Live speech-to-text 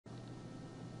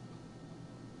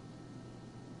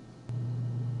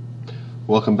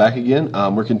Welcome back again.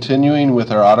 We're continuing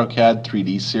with our AutoCAD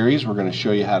 3D series. We're going to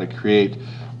show you how to create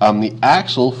the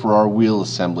axle for our wheel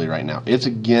assembly right now. It's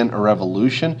again a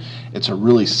revolution. It's a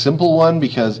really simple one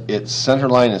because its center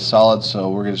line is solid,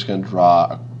 so we're just going to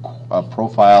draw a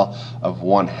profile of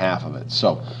one half of it.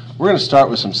 So we're going to start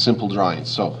with some simple drawings.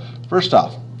 So first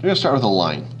off, we're going to start with a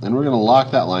line, and we're going to lock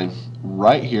that line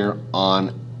right here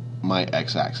on my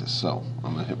x-axis. So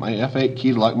I'm going to hit my F8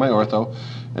 key to lock my ortho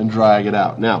and drag it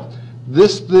out. Now,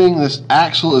 this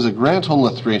axle is a grand total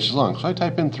of 3 inches long. So I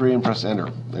type in 3 and press enter.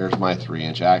 There's my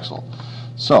 3-inch axle.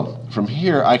 So from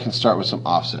here I can start with some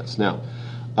offsets. Now,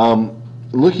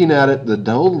 looking at it, the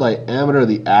total diameter of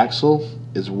the axle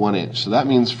is 1 inch. So that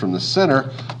means from the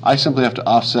center, I simply have to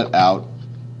offset out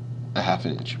a ½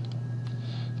 inch.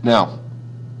 Now,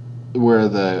 where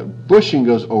the bushing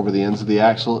goes over the ends of the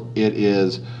axle, it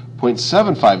is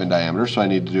 0.75 in diameter, so I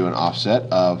need to do an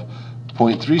offset of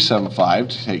 0.375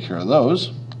 to take care of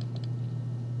those.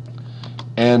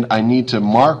 And I need to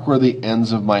mark where the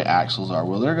ends of my axles are.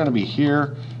 Well, they're going to be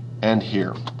here and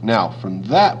here. Now, from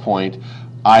that point,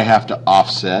 I have to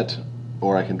offset,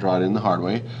 or I can draw it in the hard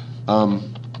way,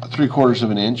 3/4 of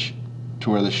an inch to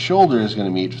where the shoulder is going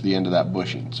to meet for the end of that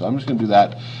bushing. So I'm just going to do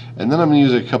that, and then I'm going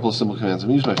to use a couple of simple commands. I'm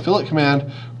going to use my fillet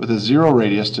command with a 0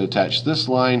 radius to attach this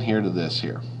line here to this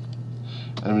here.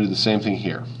 And I'm going to do the same thing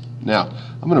here. Now,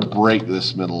 I'm going to break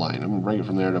this middle line. I'm going to break it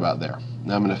from there to about there.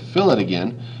 Now I'm going to fill it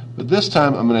again, but this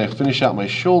time I'm going to finish out my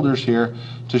shoulders here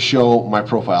to show my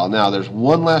profile. Now, there's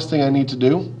one last thing I need to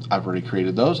do. I've already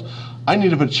created those. I need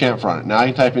to put a chamfer on it. Now I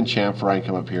can type in chamfer, I can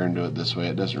come up here and do it this way.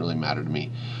 It doesn't really matter to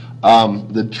me.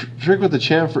 The trick with the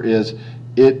chamfer is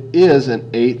it is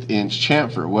an 1/8 inch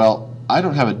chamfer. Well, I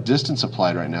don't have a distance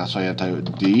applied right now, so I have to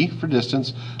type D for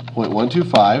distance,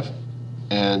 0.125,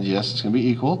 and yes, it's going to be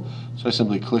equal. So I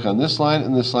simply click on this line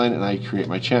and I create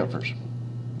my chamfers.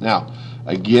 Now,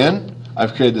 again,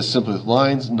 I've created this simply with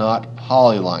lines, not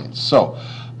polylines. So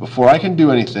before I can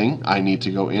do anything, I need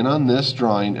to go in on this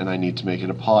drawing and I need to make it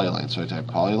a polyline. So I type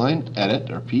polyline,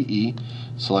 edit, or PE,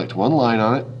 select one line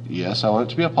on it. Yes, I want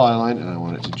it to be a polyline, and I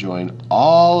want it to join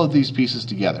all of these pieces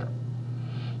together.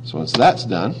 So once that's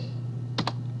done,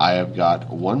 I have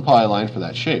got one polyline for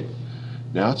that shape.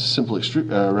 Now it's a simple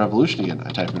revolution again.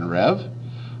 I type in rev,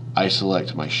 I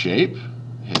select my shape,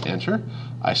 hit enter,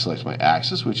 I select my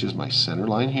axis, which is my center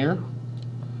line here,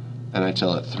 and I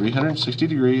tell it 360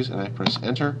 degrees, and I press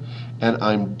enter, and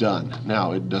I'm done.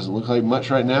 Now, it doesn't look like much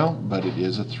right now, but it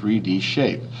is a 3D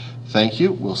shape. Thank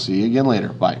you. We'll see you again later.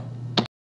 Bye.